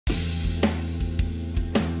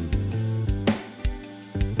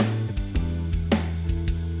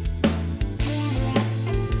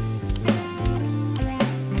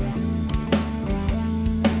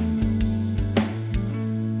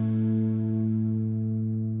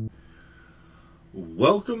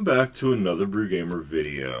Welcome back to another BrewGamer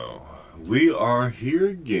video. We are here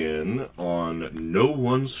again on No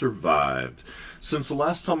One Survived. Since the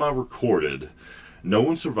last time I recorded, No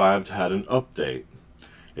One Survived had an update.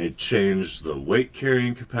 It changed the weight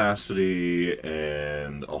carrying capacity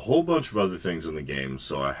and a whole bunch of other things in the game,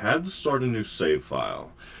 so I had to start a new save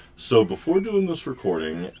file. So before doing this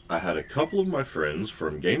recording, I had a couple of my friends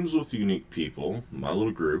from Games with Unique People, my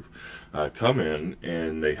little group, come in,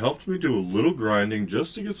 and they helped me do a little grinding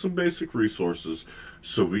just to get some basic resources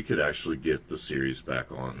so we could actually get the series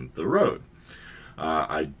back on the road.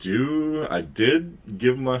 I did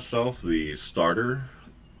give myself the starter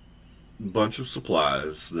bunch of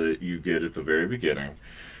supplies that you get at the very beginning,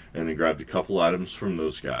 and then grabbed a couple items from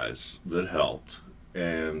those guys that helped,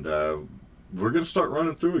 and we're going to start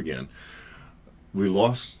running through again. We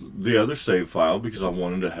lost the other save file because I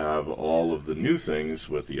wanted to have all of the new things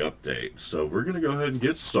with the update. So we're going to go ahead and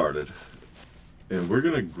get started. And we're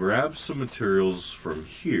going to grab some materials from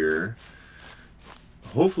here.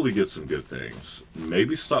 Hopefully get some good things.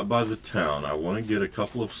 Maybe stop by the town. I want to get a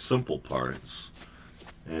couple of simple parts.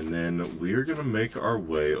 And then we are going to make our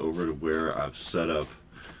way over to where I've set up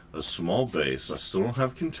a small base. I still don't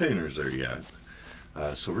have containers there yet.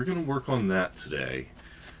 So we're going to work on that today,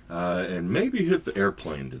 and maybe hit the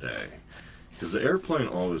airplane today, because the airplane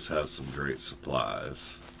always has some great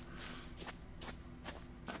supplies.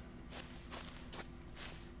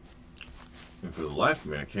 And for the life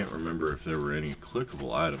of me, I can't remember if there were any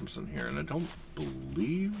clickable items in here, and I don't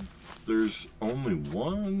believe there's only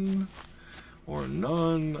one or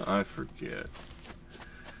none. I forget,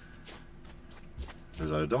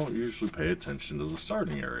 because I don't usually pay attention to the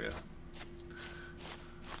starting area.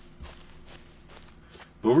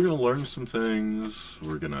 But we're going to learn some things,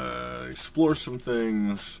 we're going to explore some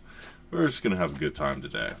things, we're just going to have a good time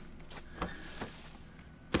today.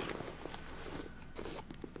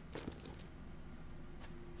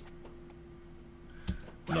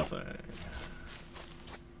 Nothing.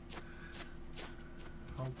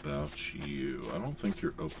 How about you? I don't think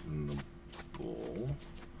you're openable.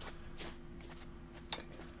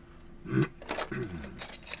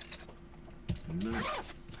 No.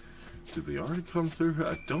 Did we already come through here?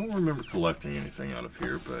 I don't remember collecting anything out of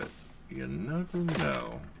here, but you never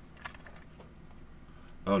know.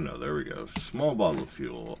 Oh no, there we go. Small bottle of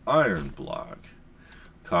fuel, iron block,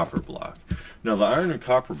 copper block. Now the iron and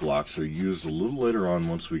copper blocks are used a little later on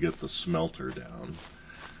once we get the smelter down.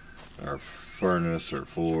 Our furnace or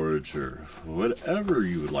forge or whatever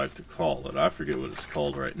you would like to call it. I forget what it's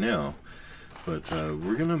called right now. But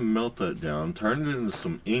we're going to melt that down, turn it into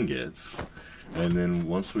some ingots. And then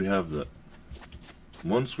once we have the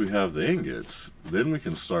ingots, then we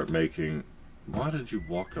can start making. Why did you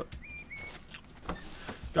walk up?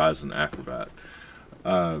 Guy's an acrobat.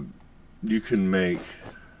 You can make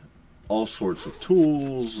all sorts of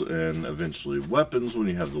tools and eventually weapons when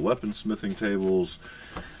you have the weaponsmithing tables.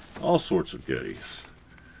 All sorts of goodies.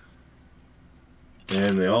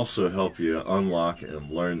 And they also help you unlock and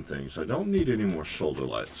learn things. I don't need any more shoulder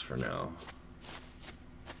lights for now.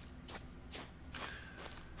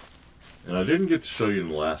 And I didn't get to show you in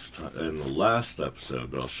the last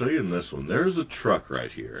episode, but I'll show you in this one. There's a truck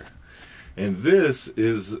right here. And this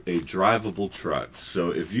is a drivable truck.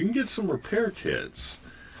 So if you can get some repair kits,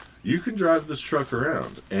 you can drive this truck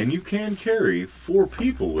around. And you can carry 4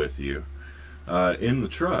 people with you in the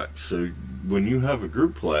truck. So when you have a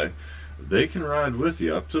group play, they can ride with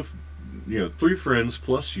you up to 3 friends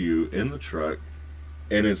plus you in the truck.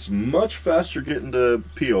 And it's much faster getting to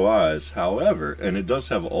POIs, however, and it does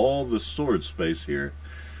have all the storage space here.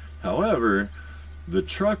 However, the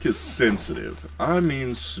truck is sensitive. I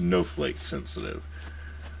mean snowflake sensitive.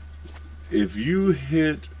 If you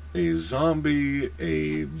hit a zombie,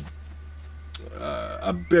 a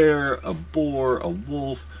bear, a boar, a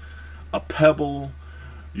wolf, a pebble,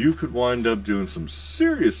 you could wind up doing some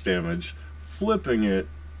serious damage, flipping it,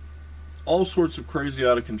 all sorts of crazy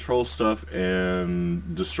out of control stuff,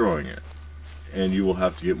 and destroying it. And you will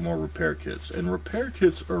have to get more repair kits. And repair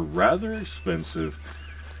kits are rather expensive.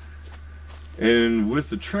 And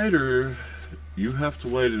with the trader, you have to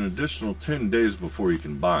wait an additional 10 days before you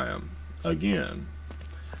can buy them again.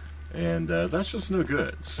 And that's just no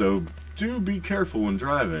good. So do be careful when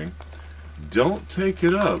driving. Don't take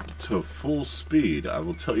it up to full speed. I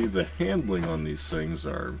will tell you, the handling on these things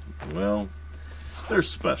are, well, they're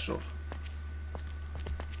special.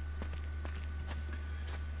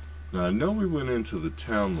 Now, I know we went into the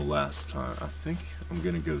town the last time. I think I'm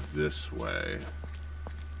going to go this way.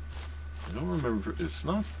 I don't remember. It's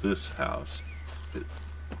not this house.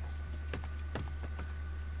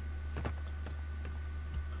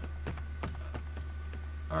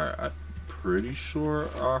 Alright, I'm pretty sure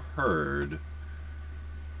I heard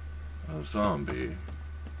a zombie.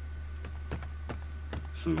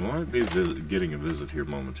 So we might be getting a visit here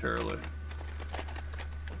momentarily.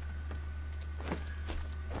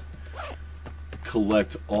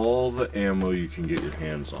 Collect all the ammo you can get your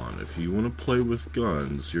hands on. If you want to play with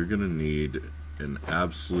guns, you're going to need an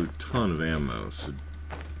absolute ton of ammo. So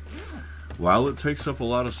while it takes up a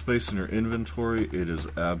lot of space in your inventory, it is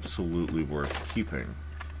absolutely worth keeping.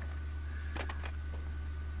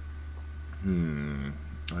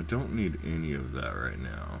 I don't need any of that right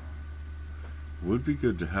now. Would be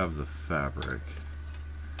good to have the fabric.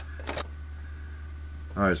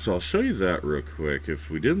 Alright, so I'll show you that real quick. If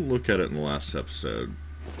we didn't look at it in the last episode,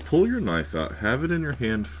 pull your knife out, have it in your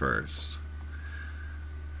hand first.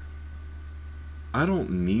 I don't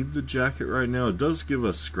need the jacket right now. It does give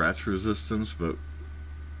us scratch resistance, but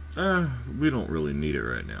we don't really need it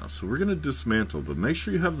right now. So we're going to dismantle, but make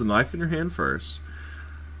sure you have the knife in your hand first.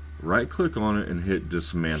 Right click on it and hit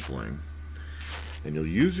dismantling. And you'll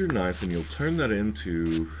use your knife and you'll turn that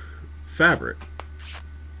into fabric.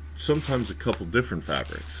 Sometimes a couple different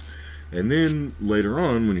fabrics. And then later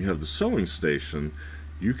on, when you have the sewing station,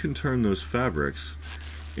 you can turn those fabrics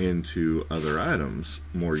into other items,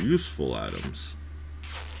 more useful items,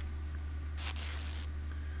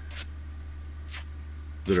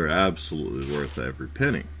 that are absolutely worth every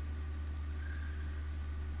penny.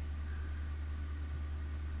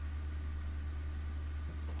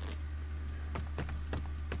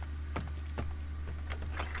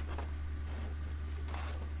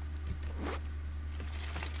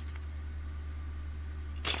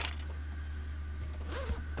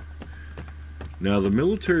 Now, the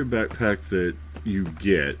military backpack that you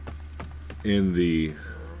get in the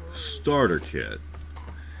starter kit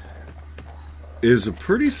is a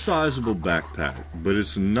pretty sizable backpack, but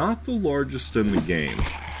it's not the largest in the game.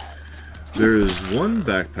 There is one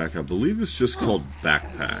backpack, I believe it's just called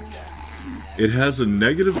Backpack. It has a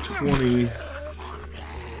 -20...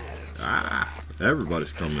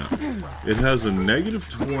 everybody's coming out. It has a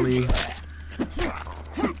 -20...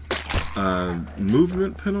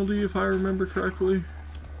 movement penalty, if I remember correctly.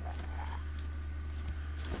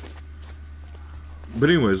 But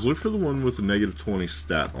anyways, look for the one with the -20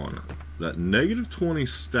 stat on it. That -20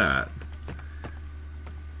 stat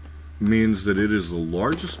means that it is the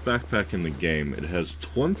largest backpack in the game. It has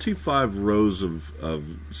 25 rows of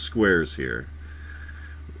squares here.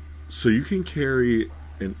 So you can carry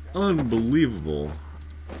an unbelievable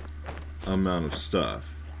amount of stuff.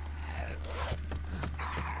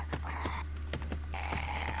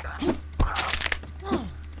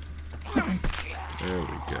 There we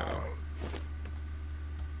go.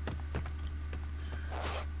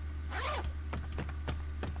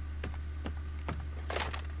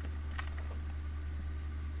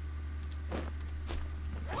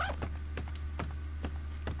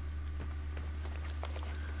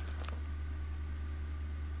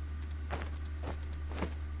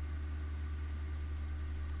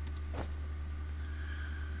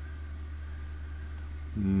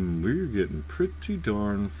 We're getting pretty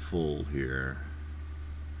darn full here.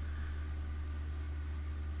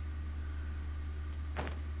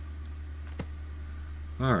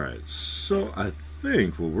 Alright, so I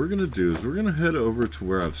think what we're going to do is we're going to head over to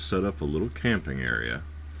where I've set up a little camping area.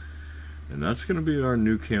 And that's going to be our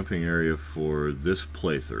new camping area for this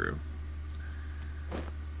playthrough.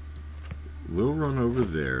 We'll run over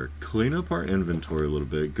there, clean up our inventory a little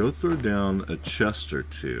bit, go throw down a chest or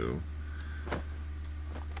two.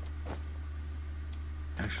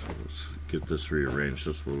 Actually, let's get this rearranged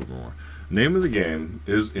just a little more. Name of the game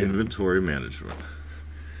is Inventory Management.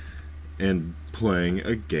 And playing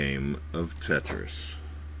a game of Tetris.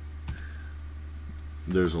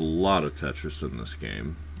 There's a lot of Tetris in this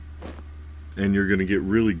game. And you're going to get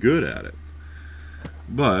really good at it.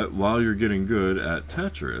 But while you're getting good at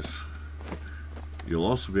Tetris, you'll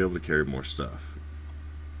also be able to carry more stuff.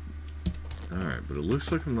 Alright, but it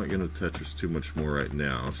looks like I'm not going to Tetris too much more right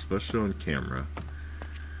now, especially on camera.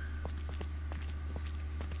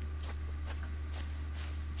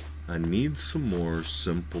 I need some more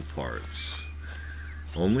simple parts.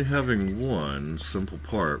 Only having one simple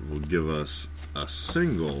part will give us a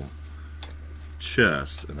single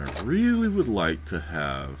chest, and I really would like to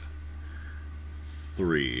have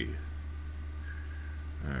 3.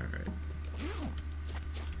 Alright.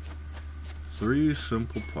 3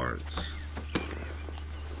 simple parts.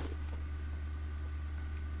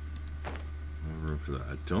 No room for that.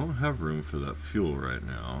 I don't have room for that fuel right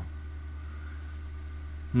now.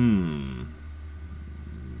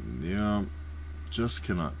 Yeah, just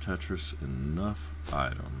cannot Tetris enough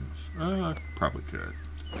items. I probably could.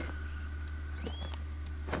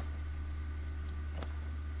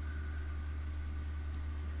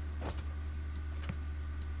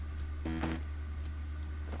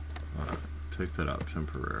 Take that out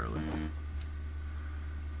temporarily.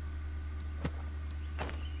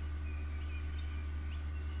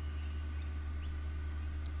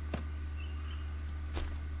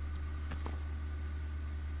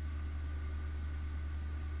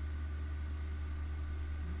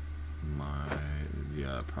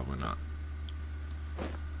 Yeah, probably not.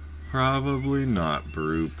 Probably not,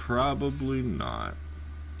 Brew. Probably not.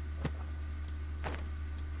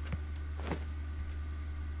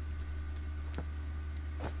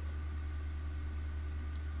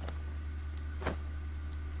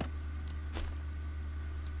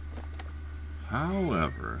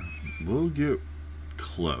 However, we'll get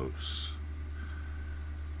close.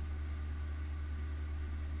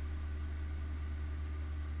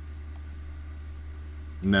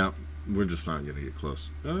 Now, we're just not going to get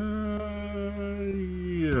close. Yeah, I'm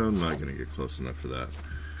not going to get close enough for that.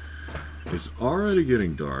 It's already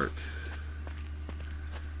getting dark.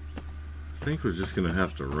 I think we're just going to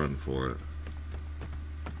have to run for it.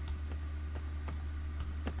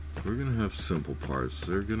 We're going to have simple parts.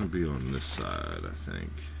 They're going to be on this side, I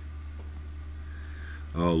think.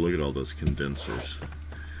 Oh, look at all those condensers.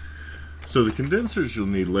 So the condensers you'll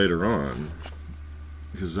need later on,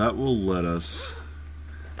 because that will let us...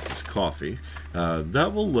 coffee.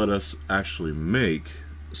 That will let us actually make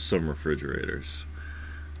some refrigerators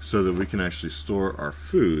so that we can actually store our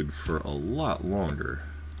food for a lot longer.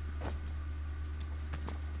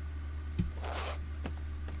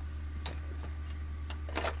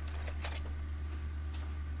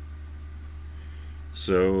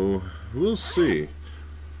 So we'll see.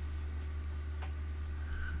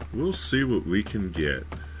 We'll see what we can get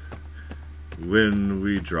when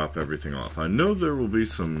we drop everything off. I know there will be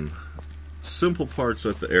some simple parts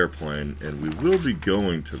at the airplane, and we will be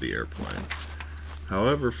going to the airplane.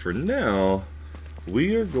 However, for now,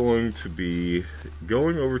 we are going to be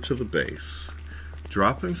going over to the base,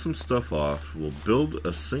 dropping some stuff off. We'll build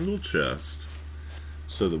a single chest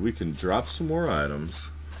so that we can drop some more items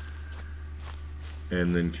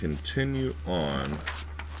and then continue on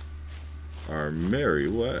our merry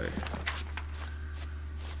way.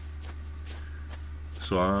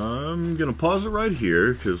 So I'm going to pause it right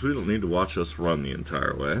here because we don't need to watch us run the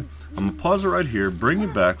entire way. I'm going to pause it right here, bring you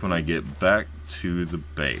back when I get back to the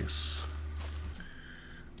base.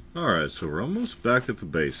 Alright, so we're almost back at the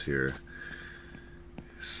base here.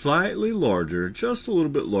 Slightly larger, just a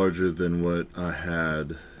little bit larger than what I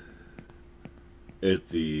had at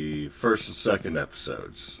the first and second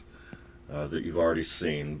episodes that you've already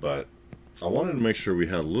seen, but I wanted to make sure we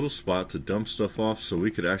had a little spot to dump stuff off so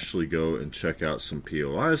we could actually go and check out some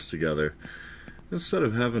POIs together instead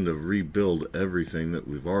of having to rebuild everything that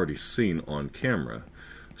we've already seen on camera.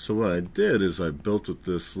 So what I did is I built at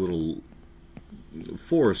this little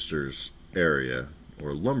foresters area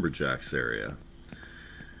or lumberjacks area.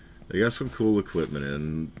 They got some cool equipment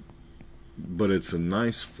in, but it's a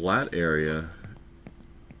nice flat area,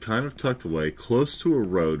 kind of tucked away, close to a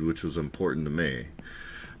road, which was important to me.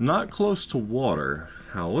 Not close to water,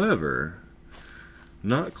 however,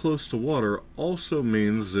 not close to water also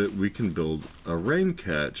means that we can build a rain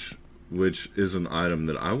catch, which is an item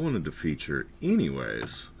that I wanted to feature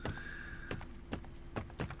anyways.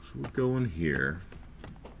 So we'll go in here.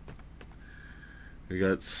 We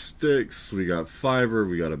got sticks, we got fiber,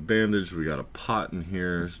 we got a bandage, we got a pot in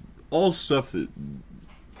here. All stuff that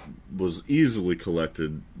was easily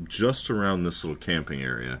collected just around this little camping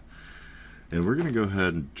area. And we're going to go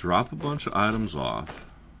ahead and drop a bunch of items off.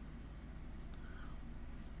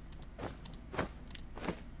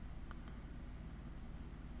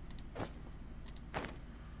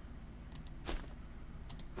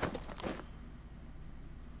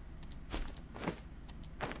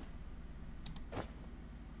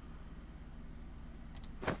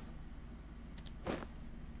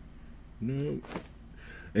 No.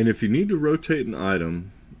 And if you need to rotate an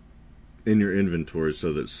item in your inventory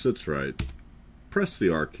so that it sits right, press the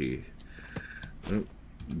R key.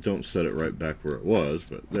 Don't set it right back where it was,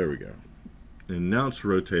 but there we go. And now it's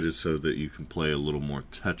rotated so that you can play a little more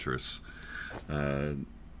Tetris to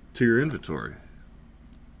your inventory.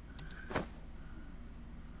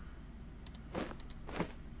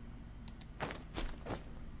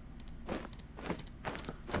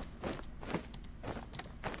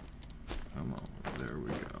 Come on, there we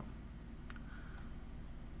go.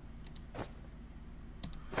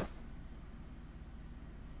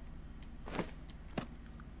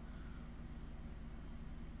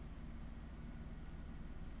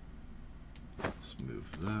 Let's move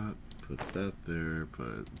that, put that there,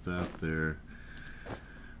 put that there.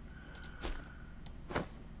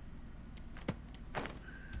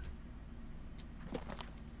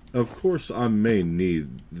 Of course, I may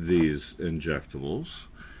need these injectables,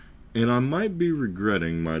 and I might be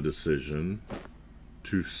regretting my decision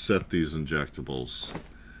to set these injectables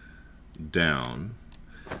down.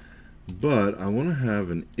 But I want to have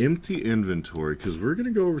an empty inventory because we're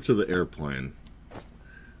going to go over to the airplane,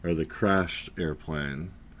 or the crashed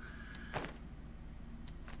airplane,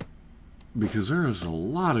 because there is a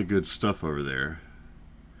lot of good stuff over there,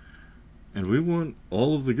 and we want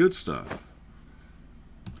all of the good stuff.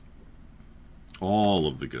 All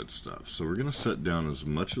of the good stuff. So we're going to set down as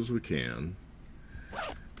much as we can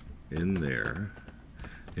in there.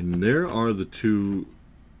 And there are the two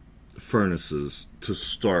furnaces to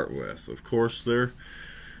start with. Of course,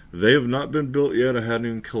 they have not been built yet. I hadn't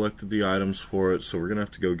even collected the items for it, so we're going to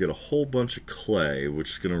have to go get a whole bunch of clay,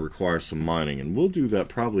 which is going to require some mining, and we'll do that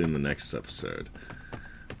probably in the next episode.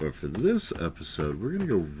 But for this episode, we're going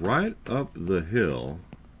to go right up the hill.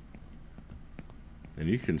 And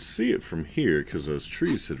you can see it from here because those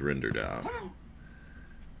trees had rendered out.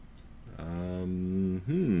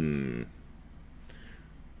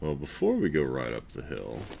 Well, before we go right up the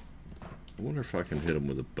hill, I wonder if I can hit him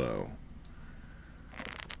with a bow.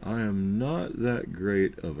 I am not that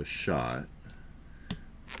great of a shot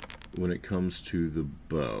when it comes to the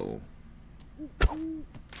bow.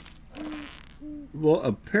 Well,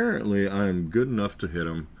 apparently I am good enough to hit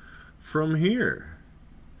him from here,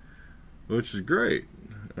 which is great.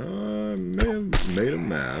 I may have made him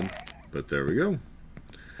mad, but there we go.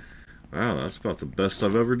 Wow, that's about the best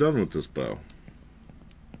I've ever done with this bow.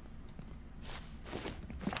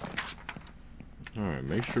 Alright,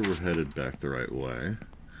 make sure we're headed back the right way.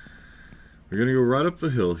 We're going to go right up the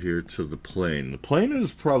hill here to the plane. The plane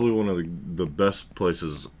is probably one of the best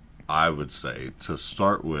places, I would say, to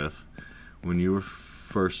start with when you were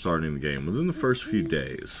first starting the game. Within the first few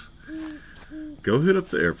days, go hit up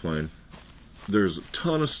the airplane. There's a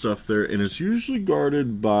ton of stuff there, and it's usually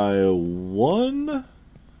guarded by I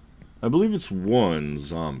believe it's one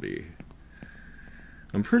zombie.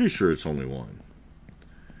 I'm pretty sure it's only one.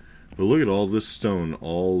 But look at all this stone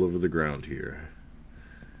all over the ground here.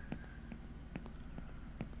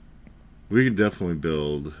 We could definitely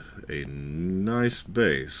build a nice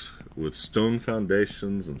base with stone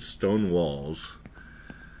foundations and stone walls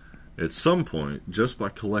at some point just by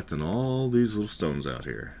collecting all these little stones out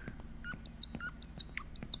here.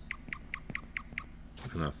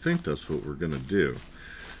 And I think that's what we're going to do.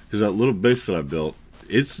 Because that little base that I built,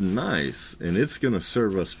 it's nice and it's going to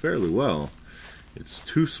serve us fairly well. It's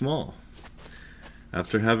too small.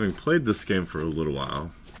 After having played this game for a little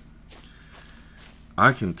while,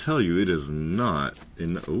 I can tell you it is not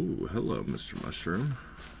in... Oh, hello, Mr. Mushroom.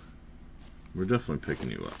 We're definitely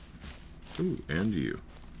picking you up. Ooh, and you.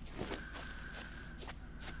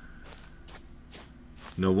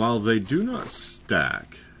 Now, while they do not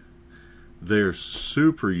stack, they are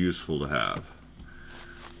super useful to have.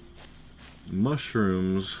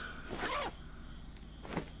 Mushrooms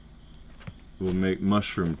will make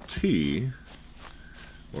mushroom tea,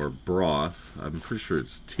 or broth. I'm pretty sure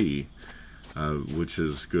it's tea, which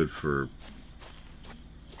is good for...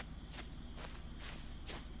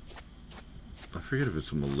 I forget if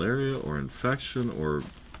it's a malaria or infection or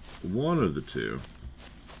one of the two.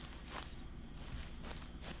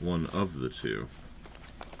 One of the two.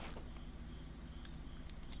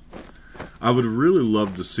 I would really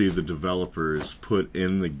love to see the developers put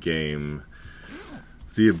in the game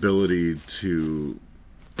the ability to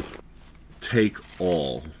take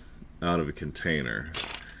all out of a container.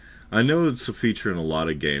 I know it's a feature in a lot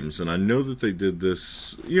of games, and I know that they did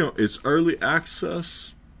this, you know, it's early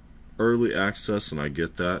access, and I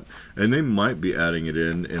get that. And they might be adding it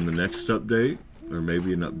in the next update, or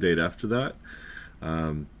maybe an update after that.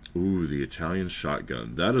 Ooh, the Italian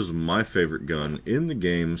shotgun. That is my favorite gun in the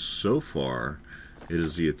game so far. It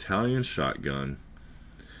is the Italian shotgun.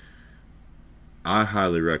 I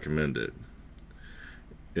highly recommend it.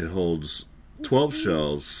 It holds 12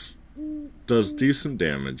 shells, does decent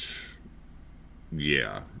damage.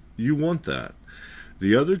 Yeah, you want that.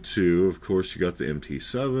 The other two, of course, you got the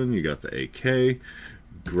MT7, you got the AK,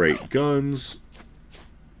 great guns.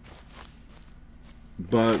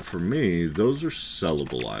 But for me, those are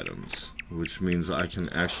sellable items, which means I can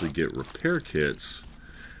actually get repair kits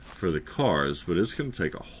for the cars, but it's going to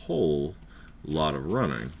take a whole lot of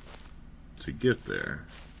running to get there,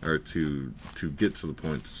 or to get to the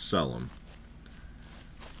point to sell them.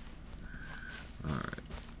 Alright.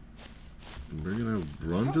 We're going to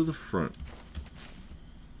run to the front.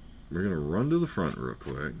 We're going to run to the front real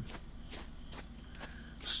quick.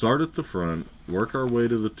 Start at the front, work our way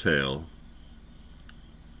to the tail.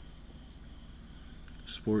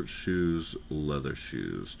 Sports shoes, leather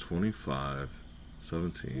shoes, 25,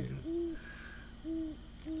 17.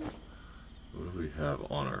 What do we have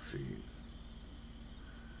on our feet?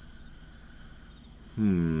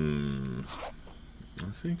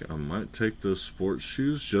 I think I might take those sports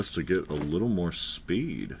shoes just to get a little more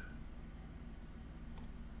speed.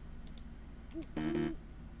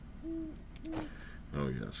 Oh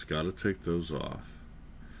yes, gotta take those off.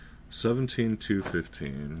 17, 2,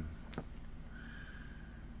 15.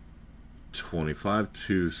 25,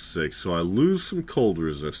 2, 6. So I lose some cold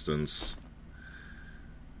resistance,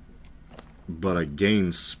 but I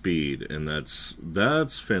gain speed, and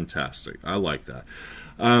that's fantastic. I like that.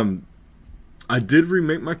 I did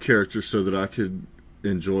remake my character so that I could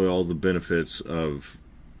enjoy all the benefits of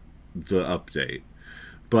the update,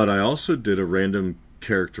 but I also did a random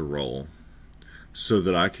character roll so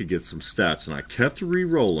that I could get some stats, and I kept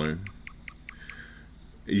re-rolling.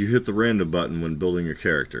 You hit the random button when building your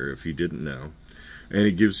character, if you didn't know, and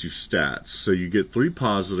it gives you stats. So you get 3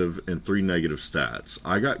 positive and 3 negative stats.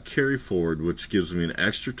 I got carry forward, which gives me an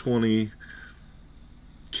extra 20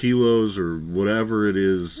 kilos or whatever it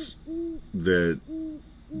is that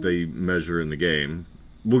they measure in the game.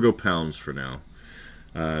 We'll go pounds for now.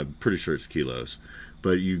 Pretty sure it's kilos.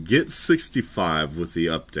 But you get 65 with the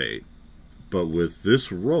update. But with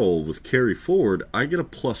this roll, with carry forward, I get a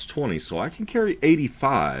plus 20. So I can carry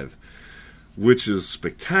 85, which is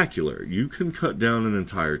spectacular. You can cut down an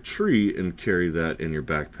entire tree and carry that in your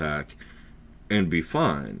backpack and be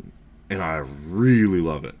fine. And I really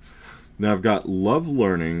love it. Now I've got Love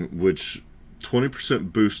Learning, which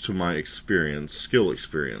 20% boost to my experience, skill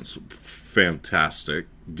experience. Fantastic.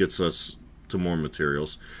 Gets us to more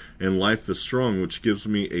materials. And Life is Strong, which gives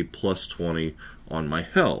me a plus 20 on my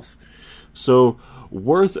health. So,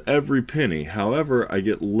 worth every penny. However, I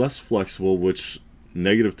get less flexible, which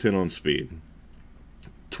negative 10 on speed.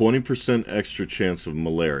 20% extra chance of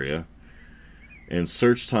malaria. And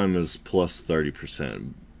search time is plus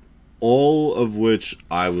 30%. All of which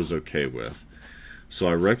I was okay with. So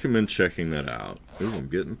I recommend checking that out. Ooh, I'm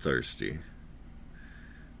getting thirsty.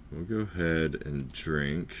 We'll go ahead and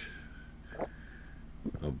drink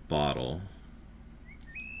a bottle.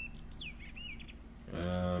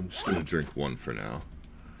 I'm just going to drink one for now.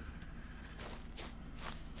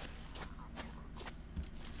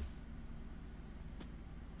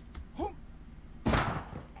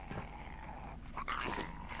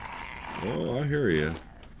 Oh, I hear you.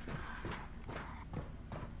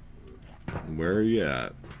 Where are you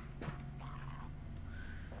at?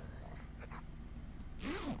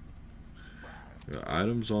 Got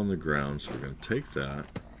items on the ground, so we're going to take that.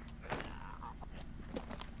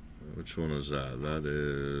 Which one is that? That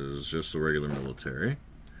is just the regular military.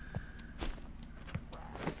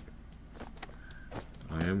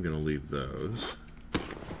 I am going to leave those.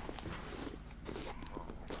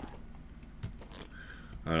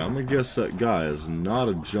 Alright, I'm going to guess that guy is not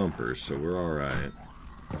a jumper, so we're alright.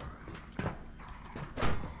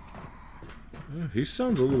 He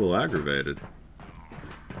sounds a little aggravated.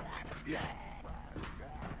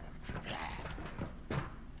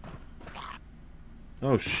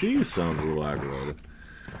 Oh, she sounds a little aggravated.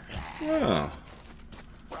 Yeah.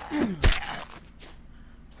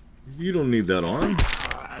 You don't need that arm.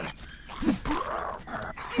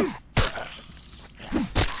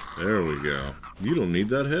 There we go. You don't need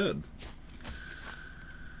that head.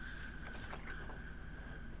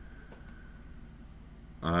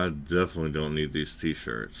 I definitely don't need these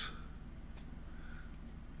t-shirts.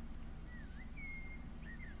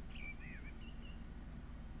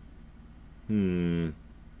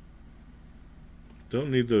 Don't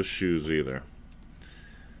need those shoes either.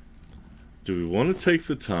 Do we want to take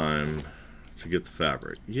the time to get the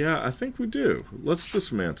fabric? Yeah, I think we do. Let's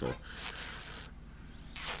dismantle.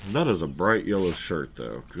 That is a bright yellow shirt,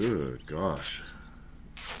 though. Good gosh.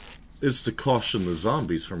 It's to caution the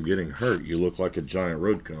zombies from getting hurt. You look like a giant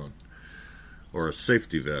road cone. Or a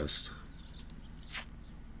safety vest.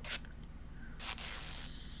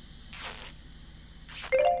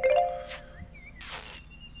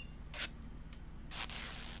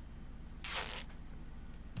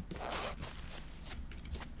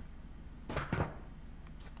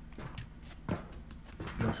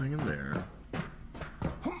 Nothing in there.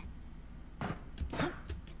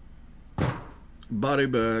 Body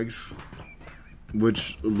bags.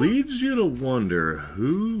 Which leads you to wonder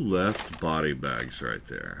who left body bags right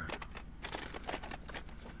there.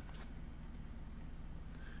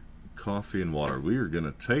 Coffee and water. We are going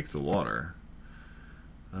to take the water.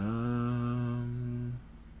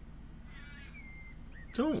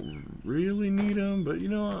 Don't really need them, but you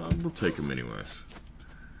know, we'll take them anyways.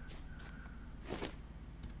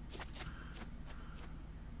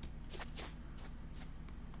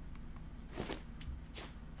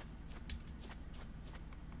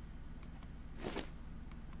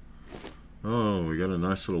 Oh, we got a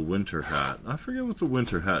nice little winter hat. I forget what the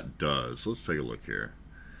winter hat does. Let's take a look here.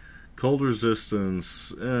 Cold resistance,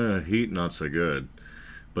 heat not so good.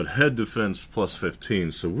 But head defense plus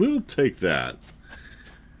 15, so we'll take that.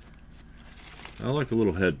 I like a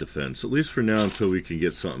little head defense, at least for now until we can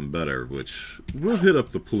get something better, which we'll hit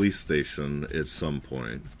up the police station at some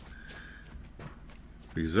point.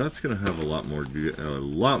 Because that's going to have a lot more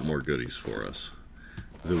goodies for us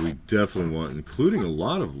that we definitely want, including a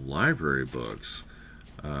lot of library books.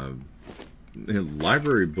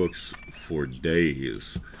 Library books for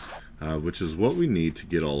days, which is what we need to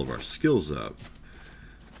get all of our skills up.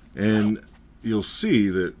 And you'll see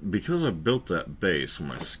that because I built that base,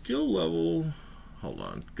 my skill level... Hold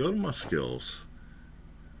on, go to my skills.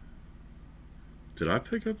 Did I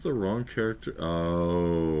pick up the wrong character?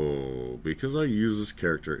 Oh, because I use this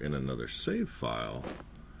character in another save file,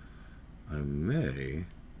 I may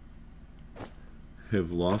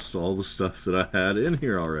have lost all the stuff that I had in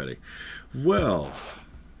here already. Well,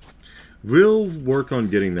 we'll work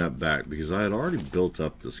on getting that back because I had already built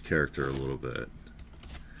up this character a little bit.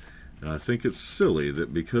 And I think it's silly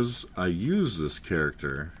that because I use this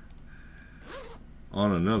character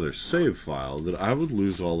on another save file that I would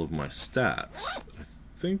lose all of my stats. I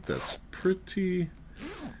think that's pretty...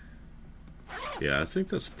 Yeah, I think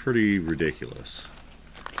that's pretty ridiculous.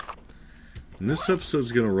 And this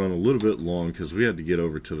episode's going to run a little bit long because we had to get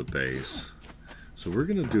over to the base. So we're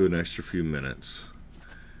going to do an extra few minutes.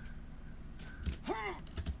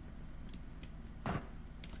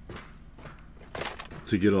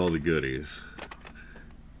 To get all the goodies.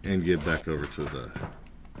 And get back over to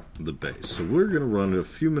the base. So we're going to run a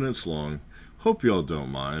few minutes long. Hope y'all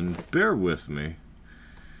don't mind. Bear with me.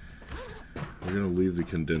 We're going to leave the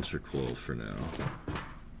condenser closed for now.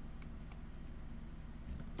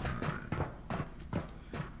 Alright.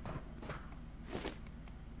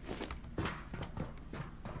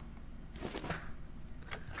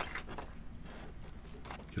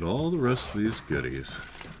 Get all the rest of these goodies.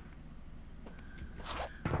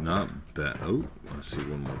 Not bad. Oh, I see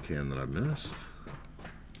one more can that I missed.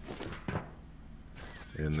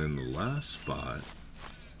 And then the last spot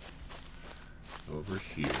over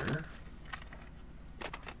here.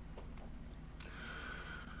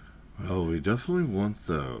 Well, we definitely want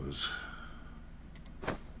those.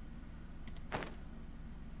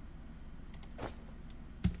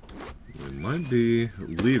 We might be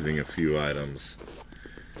leaving a few items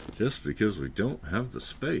just because we don't have the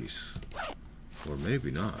space. Or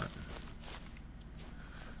maybe not.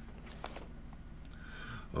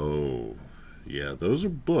 Oh, yeah, those are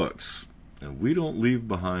books, and we don't leave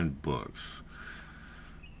behind books.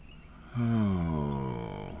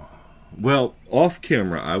 Oh. Well, off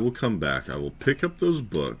camera, I will come back. I will pick up those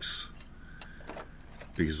books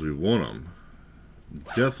because we want them.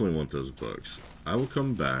 Definitely want those books. I will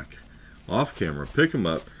come back off camera, pick them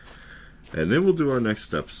up, and then we'll do our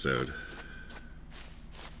next episode.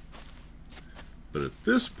 But at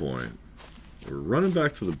this point, we're running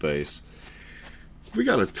back to the base. We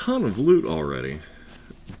got a ton of loot already,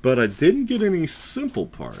 but I didn't get any simple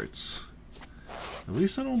parts. At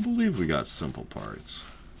least I don't believe we got simple parts.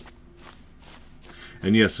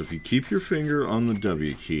 And yes, if you keep your finger on the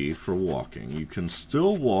W key for walking, you can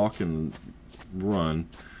still walk and run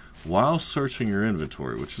while searching your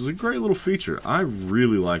inventory, which is a great little feature. I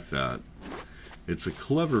really like that. It's a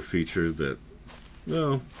clever feature that,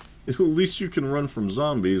 well, at least you can run from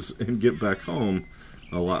zombies and get back home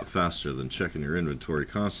a lot faster than checking your inventory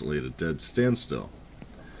constantly at a dead standstill.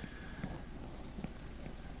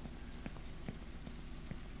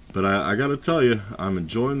 But I gotta tell you, I'm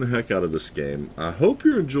enjoying the heck out of this game. I hope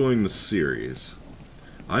you're enjoying the series.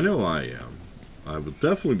 I know I am. I will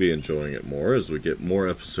definitely be enjoying it more as we get more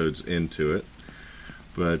episodes into it.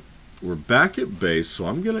 But we're back at base, so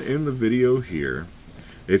I'm gonna end the video here.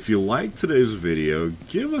 If you liked today's video,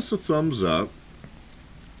 give us a thumbs up.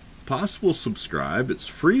 Possible subscribe. It's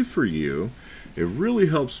free for you. It really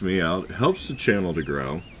helps me out. It helps the channel to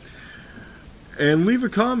grow. And leave a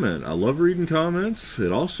comment. I love reading comments.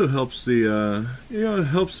 It also helps the, it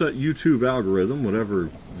helps that YouTube algorithm, whatever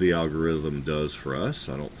the algorithm does for us.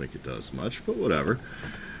 I don't think it does much, but whatever.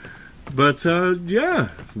 But, yeah,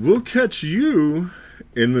 we'll catch you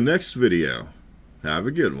in the next video. Have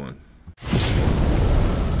a good one.